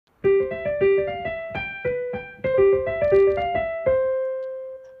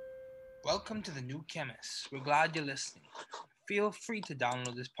Welcome to the new Chemist. We're glad you're listening. Feel free to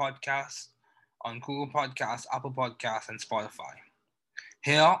download this podcast on Google Podcasts, Apple Podcasts, and Spotify.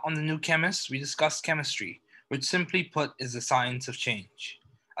 Here on the new Chemist, we discuss chemistry, which simply put is the science of change,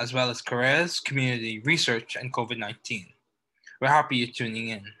 as well as careers, community, research, and COVID 19. We're happy you're tuning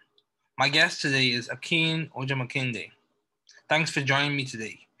in. My guest today is Akin Ojemakinde. Thanks for joining me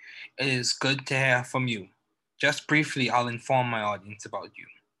today. It is good to hear from you. Just briefly, I'll inform my audience about you.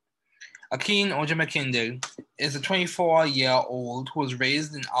 Akin Ojemakinde is a 24-year-old who was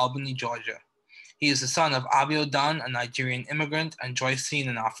raised in Albany, Georgia. He is the son of Abiodun, a Nigerian immigrant, and Joycine,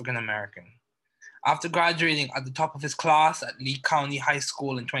 an African-American. After graduating at the top of his class at Lee County High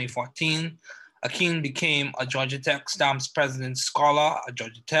School in 2014, Akin became a Georgia Tech Stamps President Scholar at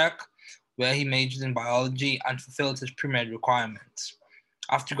Georgia Tech, where he majored in biology and fulfilled his pre-med requirements.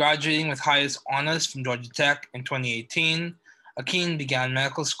 After graduating with highest honors from Georgia Tech in 2018, Akin began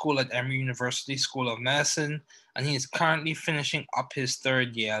medical school at Emory University School of Medicine, and he is currently finishing up his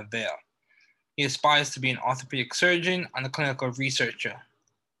third year there. He aspires to be an orthopedic surgeon and a clinical researcher.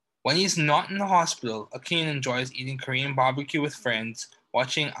 When he's not in the hospital, Akin enjoys eating Korean barbecue with friends,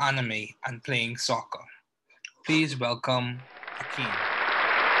 watching anime, and playing soccer. Please welcome Akin.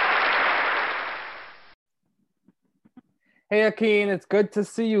 Hey Akin, it's good to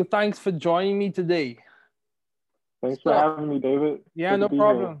see you. Thanks for joining me today. Thanks for having me, David. Yeah, no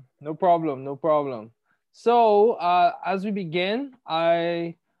problem. No problem. So, as we begin,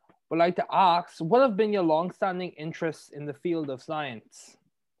 I would like to ask, what have been your long-standing interests in the field of science?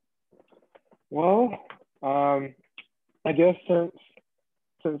 Well, I guess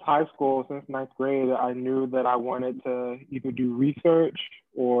since high school, since ninth grade, I knew that I wanted to either do research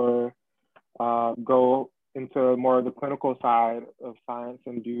or go into more of the clinical side of science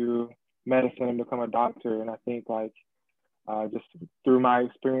and do medicine and become a doctor. And I think just through my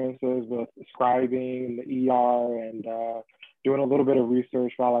experiences with scribing in the ER and doing a little bit of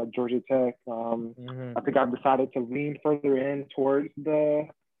research while at Georgia Tech, I think I've decided to lean further in towards the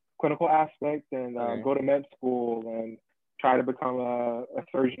clinical aspect and go to med school and try to become a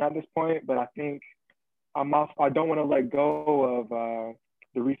surgeon at this point. But I think I don't want to let go of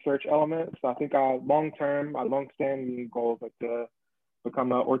the research element. So I think long-term, my long-standing goal is to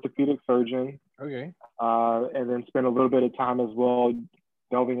become an orthopedic surgeon. Okay. And then spend a little bit of time as well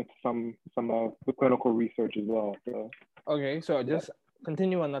delving into some of the clinical research as well. So, okay, so just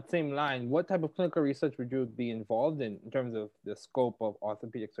continue on that same line. What type of clinical research would you be involved in terms of the scope of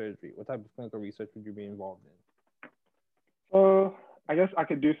orthopedic surgery? What type of clinical research would you be involved in? So I guess I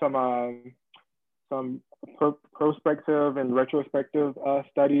could do some prospective and retrospective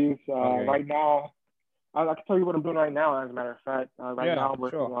studies. Right now, I can tell you what I'm doing right now, as a matter of fact. Now I'm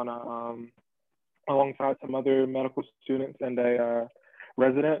working on alongside some other medical students and a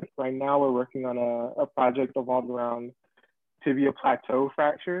resident. Right now we're working on a project evolved around tibial plateau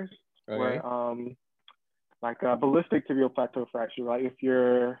fractures, where ballistic tibial plateau fracture, right? If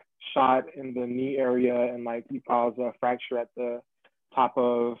you're shot in the knee area and you cause a fracture at the top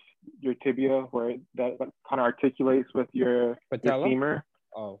of your tibia, where that kind of articulates with your femur.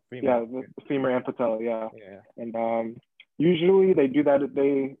 Oh, femur. Yeah, the femur and patella, yeah. And usually they do that,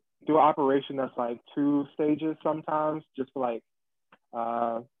 they do an operation that's 2 stages sometimes, just to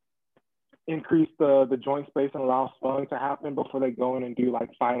increase the joint space and allow swelling to happen before they go in and do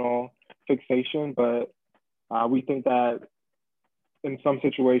final fixation. But we think that in some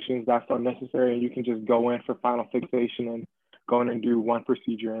situations that's unnecessary, and you can just go in for final fixation and go in and do one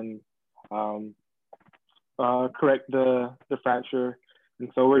procedure and correct the fracture. And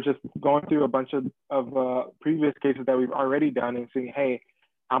so we're just going through a bunch of previous cases that we've already done and seeing, hey,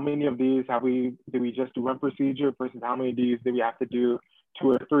 how many of these did we just do one procedure versus how many of these did we have to do 2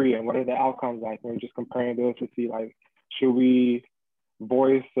 or 3, and what are the outcomes like? We're just comparing those to see should we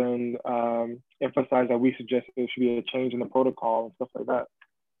voice and emphasize that we suggest there should be a change in the protocol and stuff like that.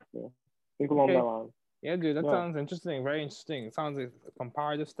 Yeah, think along that line. Yeah, dude, that sounds interesting. Very interesting. It sounds like a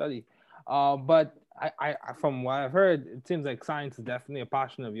comparative study. But I from what I've heard, it seems like science is definitely a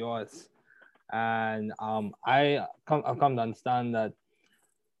passion of yours, and I've come to understand that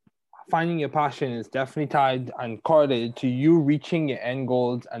finding your passion is definitely tied and correlated to you reaching your end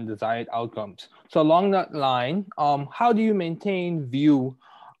goals and desired outcomes. So along that line, how do you maintain view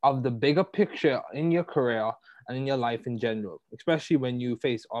of the bigger picture in your career and in your life in general, especially when you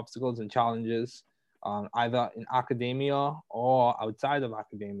face obstacles and challenges, either in academia or outside of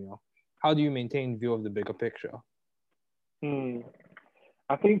academia? How do you maintain view of the bigger picture?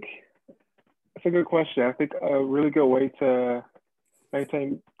 I think that's a good question. I think a really good way to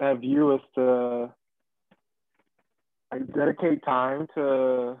maintain that view is to dedicate time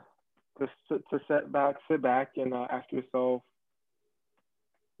to to sit back and ask yourself,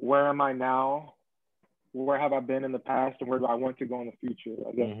 where am I now? Where have I been in the past, and where do I want to go in the future?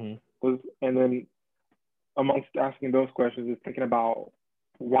 I guess. And then amongst asking those questions is thinking about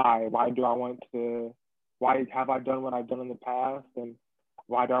why. Why do I want to? Why have I done what I've done in the past, and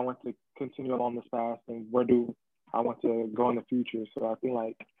why do I want to continue along this path, and where do I want to go in the future? So I feel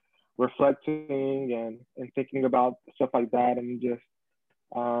like reflecting and thinking about stuff like that, and just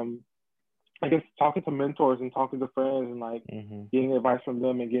I guess talking to mentors and talking to friends and like getting advice from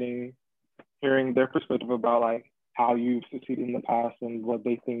them and hearing their perspective about like how you've succeeded in the past and what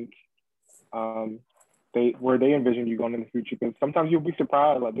they think where they envision you going in the future. Because sometimes you'll be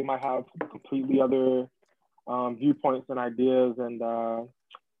surprised, like they might have completely other viewpoints and ideas and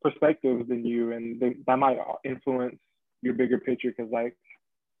perspectives than you, and that might influence your bigger picture. Because like,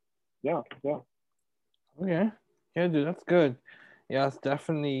 yeah. Okay, yeah, dude, that's good. Yeah, it's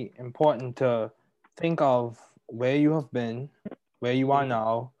definitely important to think of where you have been, where you are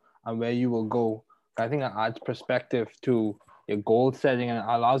now, and where you will go. I think that adds perspective to your goal setting and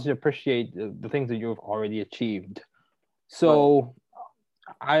allows you to appreciate the things that you've already achieved. So,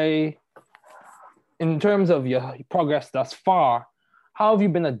 in terms of your progress thus far, how have you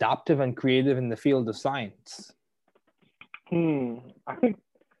been adaptive and creative in the field of science? I think,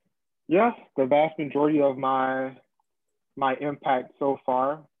 yes, the vast majority of my impact so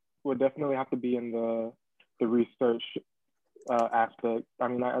far would definitely have to be in the research aspect. I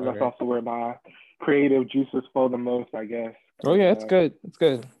mean, that's also where my creative juices flow the most, I guess. Oh yeah, it's good. It's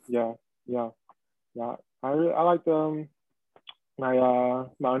good. Yeah. I like my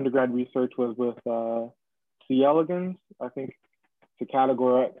undergrad research was with C. elegans. I think to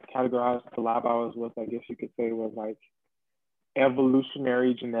categorize the lab I was with, I guess you could say was like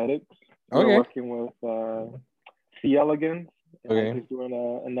evolutionary genetics. We're working with C. elegans. And he's doing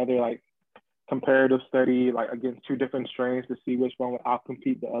another like comparative study like against two different strains to see which one would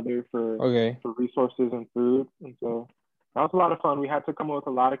outcompete the other for resources and food. And so that was a lot of fun. We had to come up with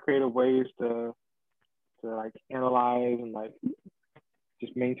a lot of creative ways to like analyze and like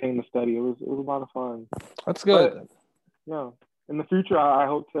just maintain the study. It was a lot of fun. That's good. But, yeah, in the future, I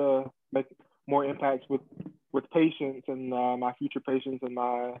hope to make more impacts with patients and my future patients and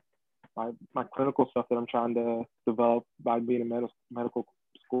my clinical stuff that I'm trying to develop by being in medical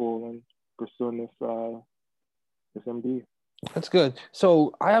school and pursuing this MD. That's good.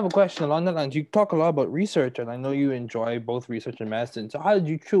 So I have a question along that lines. You talk a lot about research, and I know you enjoy both research and medicine. So how did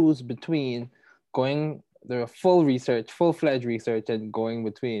you choose between going the full-fledged research, and going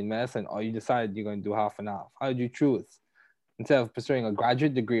between medicine, or you decided you're going to do half and half? How did you choose instead of pursuing a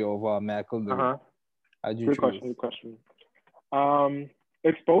graduate degree over a medical degree? How did you choose? Good question.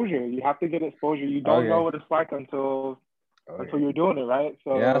 Exposure. You have to get exposure. You don't know what it's like until you're doing it, right?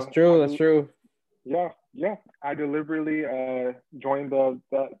 So yeah, that's true. That's true. Yeah. I deliberately joined the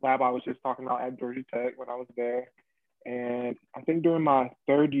lab I was just talking about at Georgia Tech when I was there, and I think during my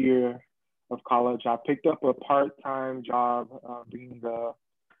third year of college, I picked up a part-time job being the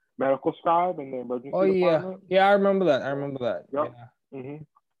medical scribe in the emergency department. Yeah, I remember that. Yep. Yeah.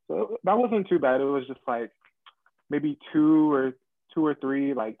 So that wasn't too bad. It was just like maybe two or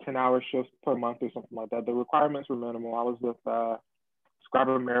three like 10-hour shifts per month or something like that. The requirements were minimal. I was with Scribe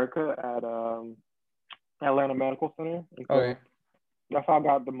America at Atlanta Medical Center. And so that's how I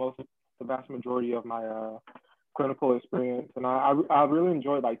got the vast majority of my clinical experience. And I really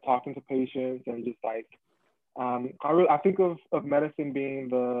enjoyed like talking to patients and just like I think of medicine being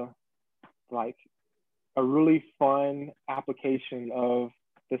the like a really fun application of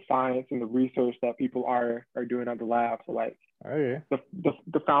the science and the research that people are doing at the lab. So like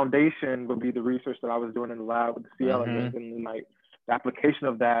the foundation would be the research that I was doing in the lab with the C. elegans, and then like the application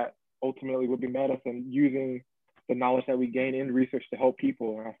of that ultimately would be medicine, using the knowledge that we gain in research to help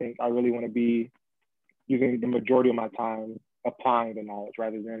people. And I think I really want to be using the majority of my time applying the knowledge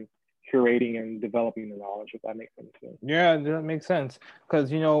rather than curating and developing the knowledge, if that makes sense. Yeah, that makes sense.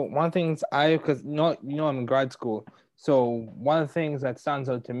 Because one of the things I'm in grad school, so one of the things that stands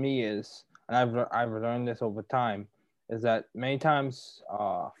out to me is, and I've learned this over time, is that many times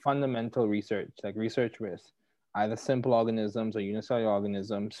fundamental research, like research with either simple organisms or unicellular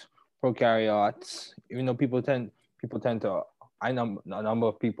organisms, prokaryotes, even though people tend to, I know a number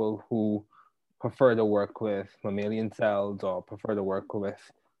of people who prefer to work with mammalian cells or prefer to work with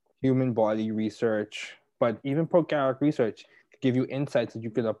human body research, but even prokaryotic research could give you insights that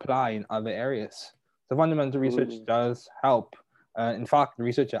you could apply in other areas. So fundamental research does help. In fact, the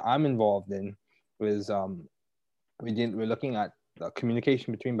research that I'm involved in was we're looking at the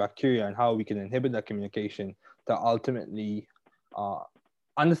communication between bacteria and how we can inhibit that communication to ultimately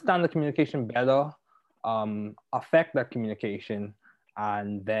understand the communication better, affect that communication,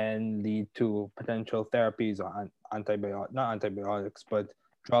 and then lead to potential therapies or not antibiotics, but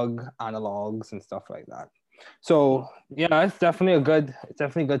drug analogs and stuff like that. So yeah, it's definitely good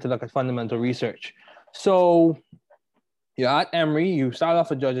to look at fundamental research. So you're at Emory, you started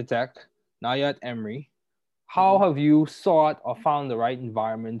off at Georgia Tech, now you're at Emory. How Mhm. have you sought or found the right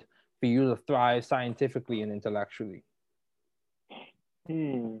environment for you to thrive scientifically and intellectually?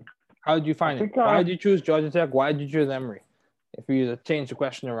 Hmm. How did you I find it? think Why did you choose Georgia Tech? Why did you choose Emory? If you change the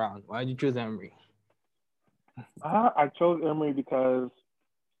question around, why did you choose Emory? I chose Emory because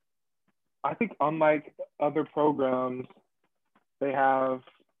I think unlike other programs, they have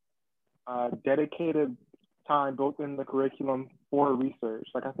dedicated time built in the curriculum for research.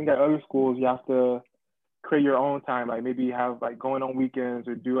 Like I think at other schools, you have to create your own time. Like maybe you have like going on weekends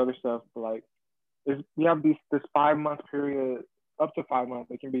or do other stuff. But like we have this 5 month period, up to 5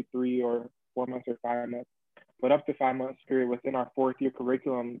 months. It can be 3 or 4 months or 5 months, but up to 5 months period within our fourth year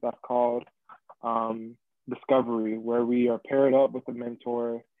curriculum that's called Discovery, where we are paired up with a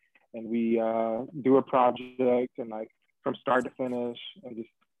mentor and we do a project and like from start to finish and just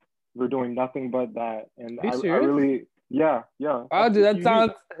we're doing nothing but that. And Are you I serious? really, yeah, Wow, dude, it's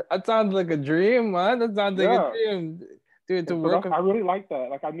unique. that sounds like a dream, man. That sounds like a Yeah. dream, dude. To And so work with. I really like that.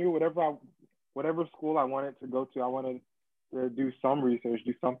 Like I knew whatever school I wanted to go to, I wanted to do some research,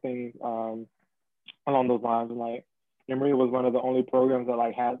 do something along those lines. And like Emory was one of the only programs that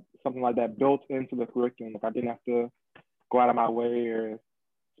like had something like that built into the curriculum. Like I didn't have to go out of my way or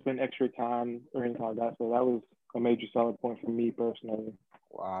spend extra time or anything like that. So that was a major selling point for me personally.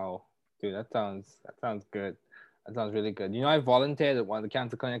 Wow, dude, that sounds good. That sounds really good. You know, I volunteered at one of the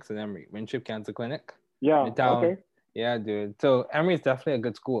cancer clinics in Emory, Winship Cancer Clinic, Yeah. Midtown. Okay. Yeah, dude. So Emory is definitely a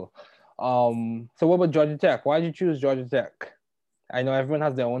good school. So what about Georgia Tech? Why did you choose Georgia Tech? I know everyone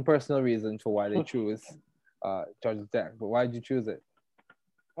has their own personal reason for why they choose Georgia Tech, but why did you choose it?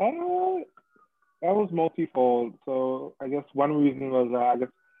 Uh, that was multifold. So I guess one reason was I guess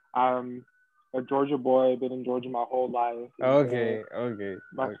I'm a Georgia boy, been in Georgia my whole life, and so Okay, okay,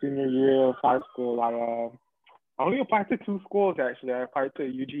 my okay. senior year of high school, I only applied to two schools actually. I applied to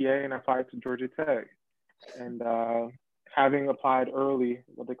UGA and I applied to Georgia Tech. And having applied early,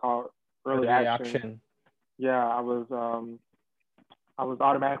 what they call early Early action, action. yeah, I was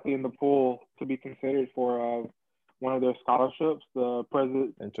automatically in the pool to be considered for one of their scholarships, Interest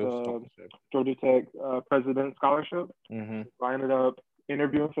the scholarship. Georgia Tech President Scholarship. Mm-hmm. So I ended up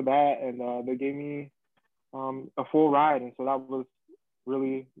interviewing for that, and they gave me a full ride, and so that was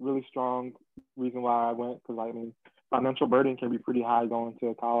really strong reason why I went because I mean financial burden can be pretty high going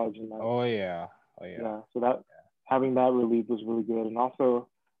to college, and like Oh yeah. Oh yeah. yeah, so that having that relief was really good, and also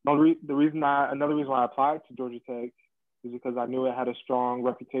another reason why I applied to Georgia Tech is because I knew it had a strong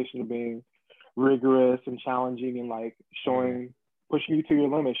reputation of being rigorous and challenging and like Yeah. showing pushing you to your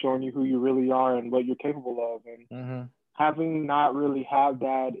limit, showing you who you really are and what you're capable of, and Mm-hmm. having not really had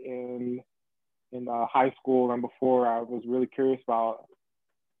that in high school and before, I was really curious about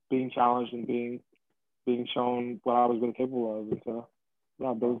being challenged and being shown what I was really capable of. And so,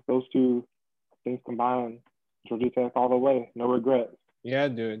 yeah, those two things combined, Georgia Tech all the way, no regrets. Yeah,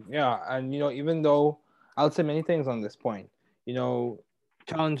 dude. Yeah, and even though I'll say many things on this point, you know,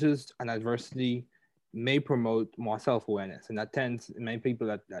 challenges and adversity may promote more self-awareness, and that tends in many people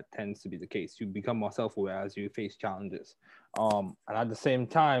that tends to be the case. You become more self-aware as you face challenges. And at the same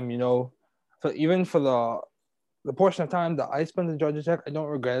time, even for the portion of time that I spent in Georgia Tech, I don't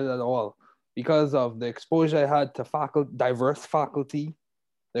regret it at all because of the exposure I had to diverse faculty,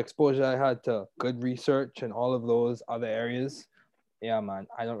 the exposure I had to good research and all of those other areas. Yeah, man,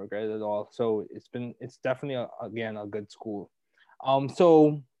 I don't regret it at all. So it's definitely again a good school.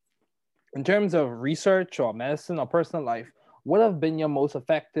 So in terms of research or medicine or personal life, what have been your most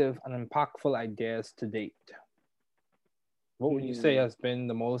effective and impactful ideas to date? What would you say Hmm. has been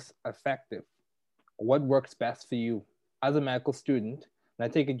the most effective? What works best for you as a medical student? And I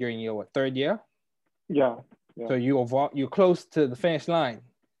take it you're in your third year, Yeah, yeah, so you're close to the finish line.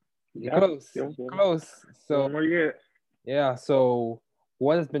 You're yep, close, yep. you're close. So One more year. yeah, so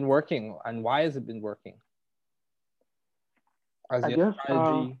what has been working and why has it been working? As I your guess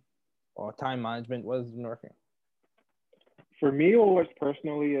strategy or time management, what has been working? for me, what works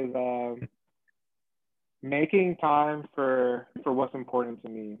personally is making time for what's important to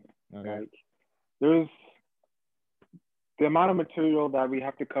me. Okay. Like there's the amount of material that we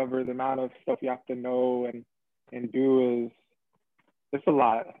have to cover, the amount of stuff you have to know and do is it's a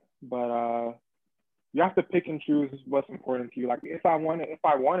lot. But you have to pick and choose what's important to you. Like if I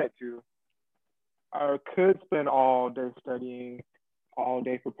wanted to, I could spend all day studying all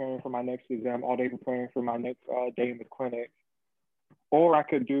day preparing for my next exam, all day preparing for my next day in the clinic, or I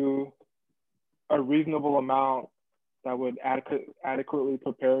could do a reasonable amount that would adequately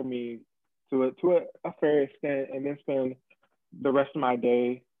prepare me to a fair extent, and then spend the rest of my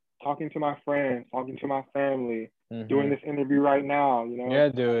day talking to my friends, talking to my family, doing this interview right now. You know. Yeah,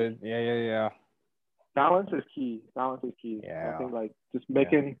 dude. Yeah. Balance is key. Balance is key. Yeah. I think like just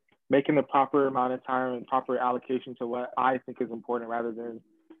making the proper amount of time and proper allocation to what I think is important, rather than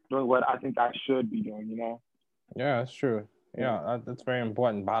doing what I think I should be doing. You know. Yeah, that's true. Yeah, that's very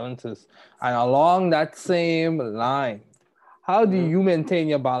important. Balances. And along that same line, how do you maintain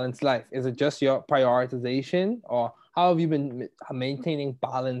your balanced life? Is it just your prioritization, or how have you been maintaining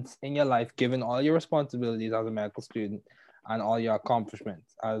balance in your life, given all your responsibilities as a medical student and all your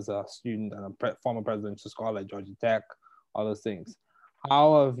accomplishments as a student and a former presidential scholar at Georgia Tech, all those things?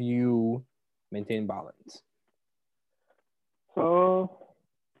 How have you maintained balance? So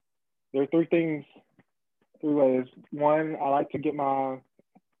there are three ways. One, I like to get my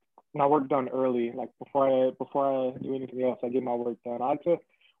work done early. Like before I do anything else, I get my work done. I like to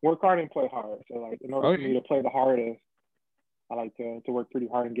work hard and play hard. So like in order for me to play the hardest, I like to work pretty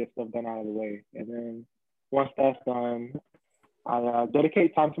hard and get stuff done out of the way. And then once that's done, I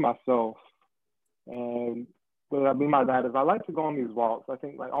dedicate time to myself. And what I mean by that is I like to go on these walks. I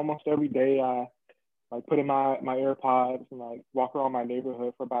think like almost every day I like put in my AirPods and like walk around my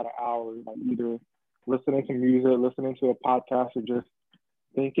neighborhood for about an hour, like either listening to music, listening to a podcast, or just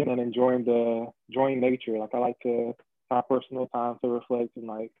thinking and enjoying nature. Like I like to have personal time to reflect and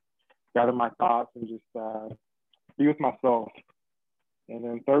like gather my thoughts and just be with myself. And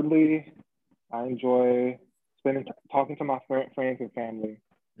then thirdly, I enjoy talking to my friends and family.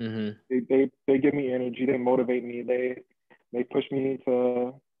 They give me energy. They motivate me. They push me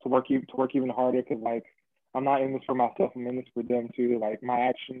to work even harder, because like I'm not in this for myself. I'm in this for them too. Like my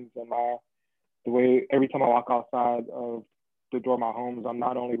actions and the way every time I walk outside of the door of my homes, I'm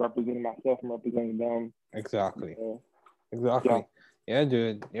not only representing myself, I'm representing them. Exactly. Exactly. Yeah,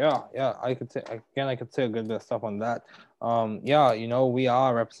 dude. Yeah. I could say a good bit of stuff on that. Yeah, we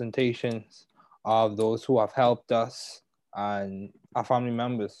are representations of those who have helped us and our family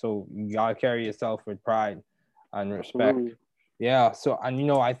members. So you gotta carry yourself with pride and respect. Absolutely. Yeah. So,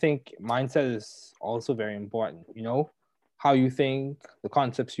 and I think mindset is also very important. How you think, the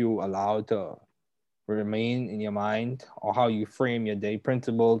concepts you allow to remain in your mind, or how you frame your day,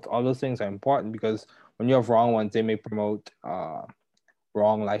 principles, all those things are important, because when you have wrong ones, they may promote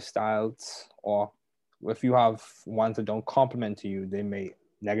wrong lifestyles, or if you have ones that don't complement to you, they may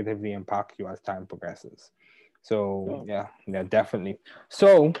negatively impact you as time progresses. So yeah, definitely.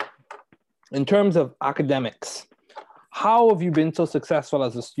 So in terms of academics, how have you been so successful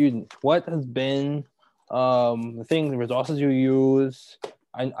as a student? What has been the resources you use?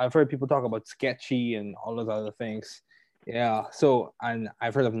 I've heard people talk about Sketchy and all those other things. Yeah. So, and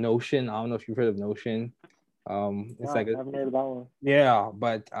I've heard of Notion. I don't know if you've heard of Notion. It's I haven't heard of that one. Yeah,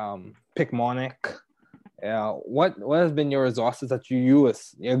 but Picmonic. Yeah. What has been your resources that you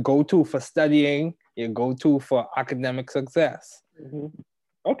use? Your go-to for studying, your go-to for academic success?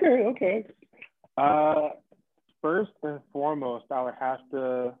 Okay. First and foremost, I would have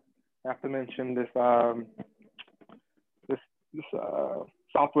to mention this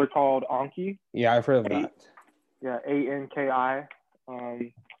software called Anki. Yeah, I've heard of that. Yeah, ANKI.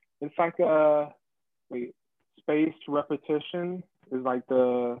 It's like spaced repetition is like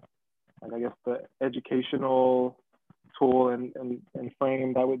the educational tool and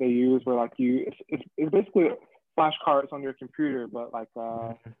frame that what they use, where like it's basically flashcards on your computer, but like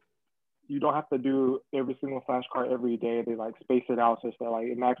you don't have to do every single flashcard every day. They like space it out so that like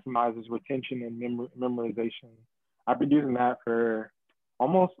it maximizes retention and memorization. I've been using that for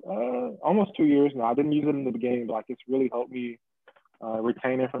almost 2 years now. I didn't use it in the beginning, but like it's really helped me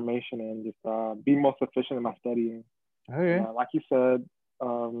retain information and just be most efficient in my studying. Okay. Like you said,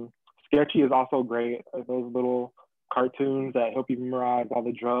 Sketchy is also great. Those little cartoons that help you memorize all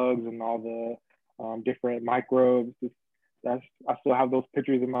the drugs and all the different microbes. I still have those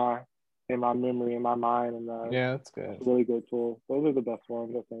pictures in my memory, in my mind, and yeah, that's good. It's a really good tool. Those are the best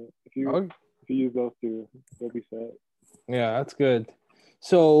ones, I think. If you use those two, you'll be set. Yeah, that's good.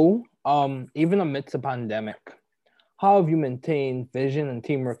 So, even amidst the pandemic, how have you maintained vision and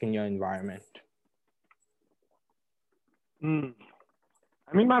teamwork in your environment? I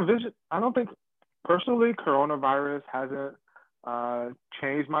mean, my vision, I don't think, personally, coronavirus hasn't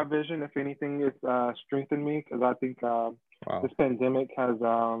changed my vision. If anything, it's strengthened me, because I think this pandemic has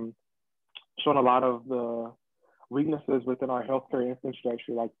shown a lot of the weaknesses within our healthcare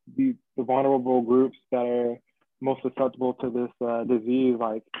infrastructure, like the vulnerable groups that are most susceptible to this disease,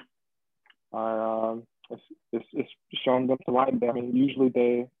 like are it's showing them to light. I mean, usually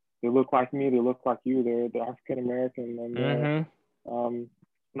they look like me, they look like you. They're African American, and they're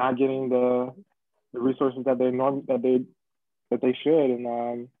not getting the resources that they should.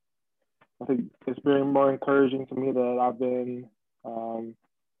 And I think it's very more encouraging to me that I've been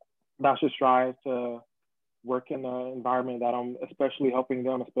that I should strive to work in an environment that I'm especially helping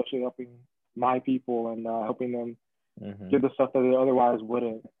them, especially helping my people, and helping them get the stuff that they otherwise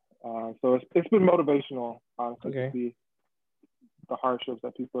wouldn't. So it's been motivational, honestly, to see the hardships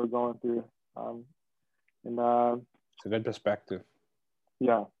that people are going through. And it's a good perspective.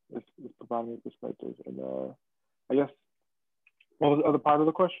 Yeah, it's providing me perspective. And I guess, what was the other part of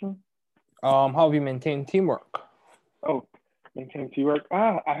the question? How have you maintained teamwork? Oh, maintain teamwork.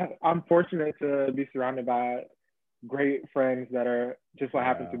 I'm fortunate to be surrounded by great friends that are just what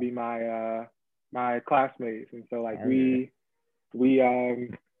happen to be my my classmates, and so like we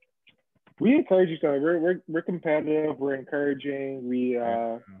encourage each other. We're competitive. We're encouraging. We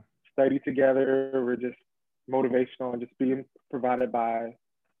study together. We're just motivational and just being provided by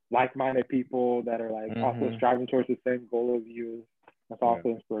like-minded people that are like also striving towards the same goal as you. That's also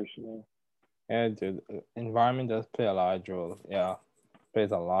inspirational. Yeah, dude. Environment does play a large role. Yeah,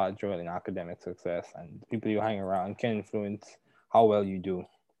 plays a large role in academic success, and people you hang around can influence how well you do.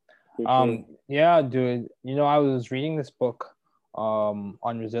 Yeah, dude. You know, I was reading this book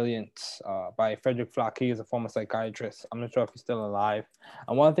on resilience by Frederick Flack. He is a former psychiatrist. I'm not sure if he's still alive.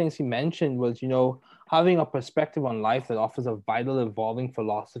 And one of the things he mentioned was, you know, having a perspective on life that offers a vital, evolving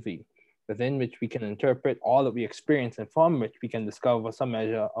philosophy within which we can interpret all that we experience and from which we can discover some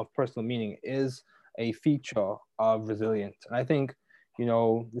measure of personal meaning is a feature of resilience. And I think, you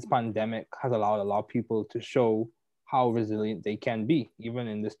know, this pandemic has allowed a lot of people to show how resilient they can be, even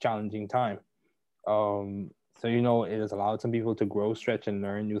in this challenging time. So, you know, it has allowed some people to grow, stretch, and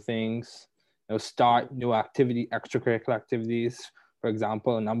learn new things, you know, start new extracurricular activities. For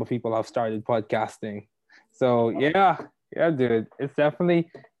example, a number of people have started podcasting. So, yeah, dude, it's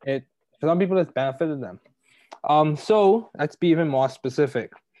definitely, for some people, it's benefited them. So let's be even more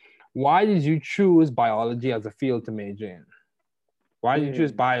specific. Why did you choose biology as a field to major in? Why did you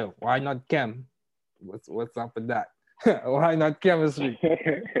choose bio? Why not chem? What's up with that? Why not chemistry?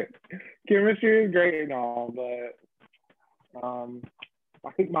 Chemistry is great and all, but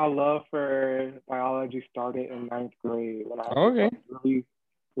I think my love for biology started in 9th grade when I had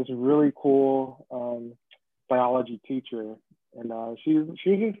this really cool biology teacher, and she was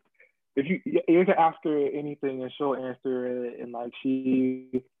just, if you can ask her anything and she'll answer it. And like,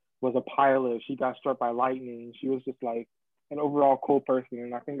 she was a pilot. She got struck by lightning. She was just like an overall cool person,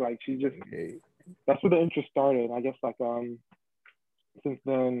 and I think like she just that's where the interest started. I guess like since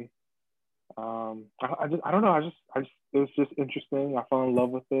then, I don't know. I just it was just interesting. I fell in love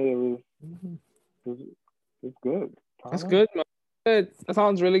with it. It's good. That's good, man. Good. That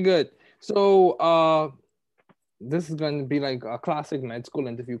sounds really good. So this is going to be like a classic med school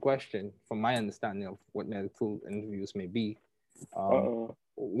interview question, from my understanding of what medical interviews may be.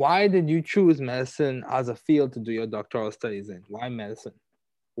 Why did you choose medicine as a field to do your doctoral studies in? Why medicine?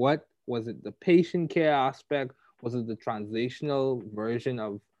 What was it? The patient care aspect? Was it the translational version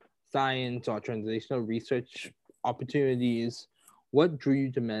of science or translational research opportunities? What drew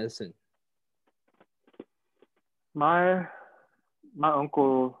you to medicine? My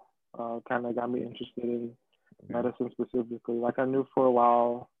uncle kind of got me interested in medicine specifically. Like, I knew for a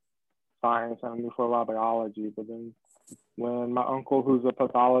while science, I knew for a while biology, but then when my uncle, who's a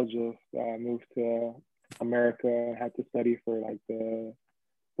pathologist, moved to America, had to study for like the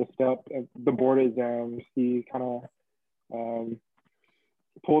board exams, he kind of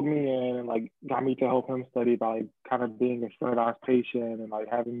pulled me in and like got me to help him study by like kind of being a standardized patient and like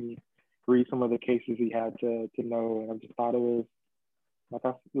having me read some of the cases he had to know. And I just thought it was, like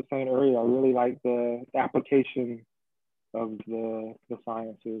I was saying earlier, I really like the application of the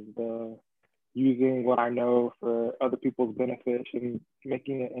sciences, the using what I know for other people's benefit and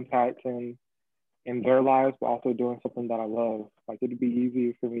making an impact in their lives, but also doing something that I love. Like, it'd be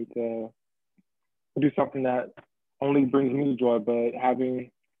easy for me to do something that only brings me joy, but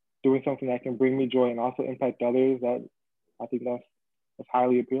doing something that can bring me joy and also impact others, that I think that's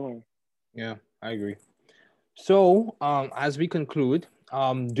highly appealing. Yeah, I agree. So, as we conclude,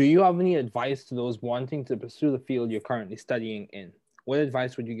 do you have any advice to those wanting to pursue the field you're currently studying in? What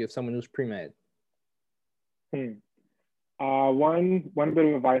advice would you give someone who's pre-med? One bit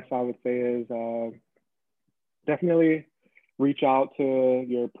of advice I would say is definitely reach out to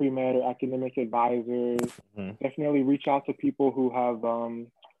your pre-med or academic advisors. Definitely reach out to people who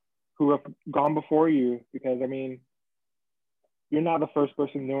who have gone before you, because I mean, you're not the first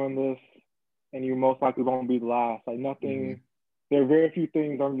person doing this, and you most likely won't be the last. Like nothing, there are very few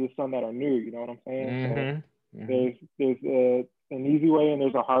things under the sun that are new. You know what I'm saying? So there's an easy way and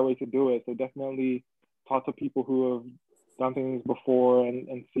there's a hard way to do it. So definitely talk to people who have done things before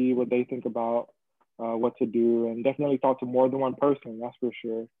and see what they think about what to do, and definitely talk to more than one person. That's for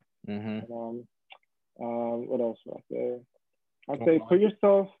sure. And, what else would I say? I'd say put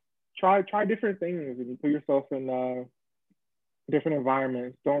yourself, try different things, and put yourself in different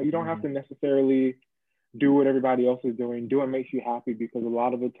environments. You don't have to necessarily do what everybody else is doing. Do what makes you happy, because a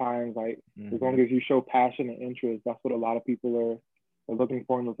lot of the times, like as long as you show passion and interest, that's what a lot of people are looking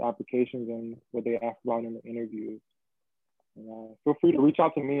for in those applications and what they ask about in the interviews. And, feel free to reach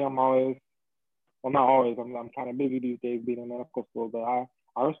out to me. I'm always, well, not always. I'm kind of busy these days being in medical school, but I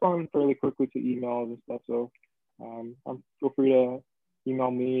respond fairly quickly to emails and stuff. So feel free to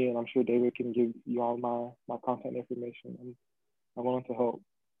email me, and I'm sure David can give you all my contact information. I'm willing to help.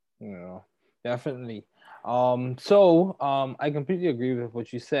 Yeah, definitely. I completely agree with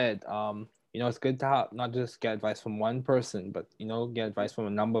what you said. It's good to have, not just get advice from one person, but get advice from a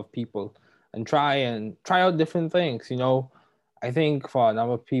number of people and try out different things. I think for a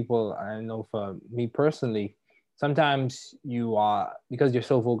number of people, I know for me personally, sometimes you are, because you're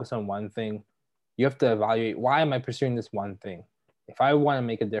so focused on one thing, you have to evaluate, why am I pursuing this one thing? If I want to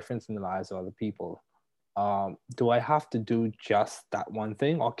make a difference in the lives of other people, do I have to do just that one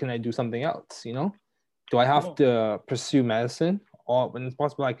thing, or can I do something else? Do I have to pursue medicine, or when it's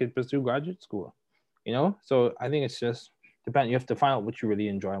possible I could pursue graduate school? So I think it's just depend. You have to find out what you really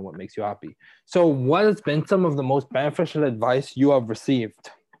enjoy and what makes you happy. So what has been some of the most beneficial advice you have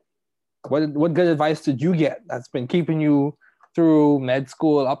received? What good advice did you get that's been keeping you through med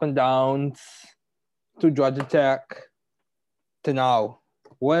school, up and downs, to Georgia Tech, to now?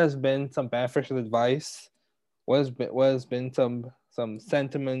 What has been some beneficial advice? What has been some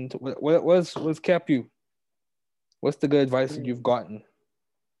sentiment? What's kept you? What's the good advice that you've gotten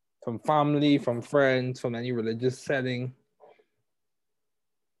from family, from friends, from any religious setting?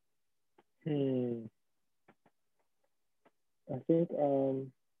 I think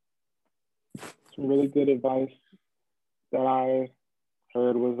some really good advice that I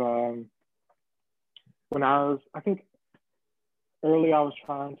heard was when I think early I was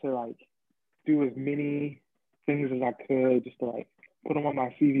trying to like do as many things as I could, just to like put them on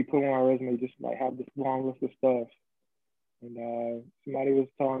my CV, put them on my resume, just like have this long list of stuff. And somebody was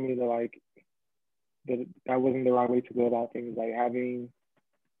telling me that like that wasn't the right way to go about things. Like having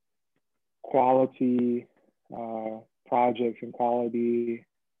quality projects and quality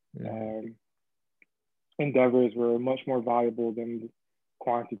endeavors were much more valuable than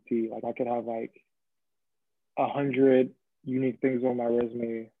quantity. Like I could have like 100 unique things on my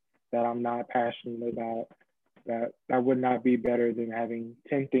resume that I'm not passionate about. That would not be better than having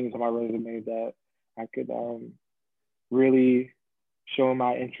 10 things on my resume that I could really show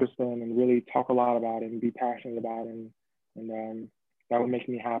my interest in and really talk a lot about it and be passionate about it, and that would make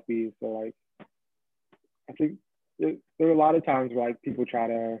me happy. So like I think there are a lot of times where like people try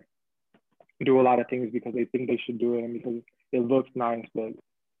to do a lot of things because they think they should do it and because it looks nice, but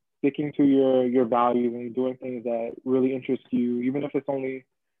sticking to your values and doing things that really interest you, even if it's only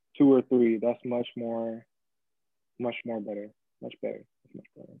 2 or 3, that's much better.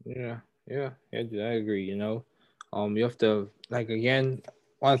 Yeah, I agree. You have to, like, again,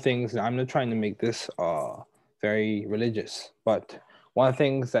 one of the things, I'm not trying to make this very religious, but one of the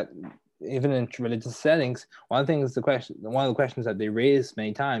things that even in religious settings, one of the questions that they raise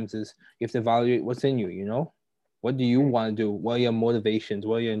many times is you have to evaluate what's in you. What do you want to do? What are your motivations?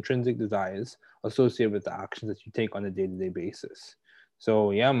 What are your intrinsic desires associated with the actions that you take on a day-to-day basis?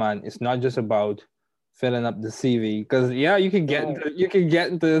 So yeah, man, it's not just about filling up the CV, because you can get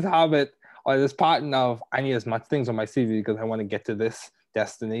into this habit or this pattern of, I need as much things on my CV because I want to get to this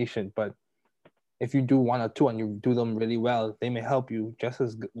destination. But if you do 1 or 2 and you do them really well, they may help you just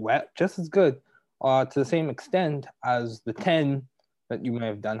as good, or to the same extent as the 10 that you may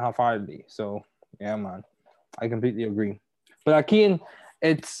have done half-heartedly. So yeah, man, I completely agree. But Akin,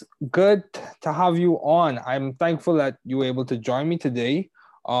 it's good to have you on. I'm thankful that you were able to join me today.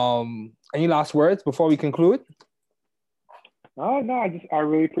 Any last words before we conclude? No, I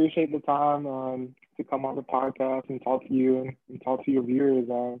really appreciate the time to come on the podcast and talk to you and talk to your viewers.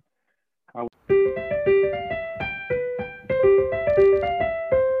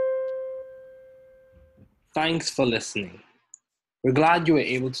 Thanks for listening. We're glad you were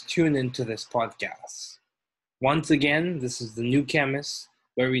able to tune into this podcast. Once again, this is The New Chemist,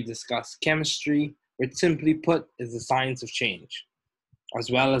 where we discuss chemistry, which simply put is the science of change. as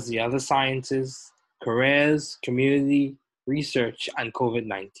well as the other sciences, careers, community, research, and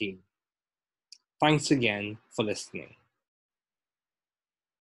COVID-19. Thanks again for listening.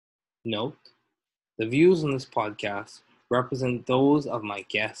 Note, the views on this podcast represent those of my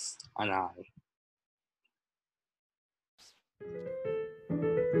guests and I.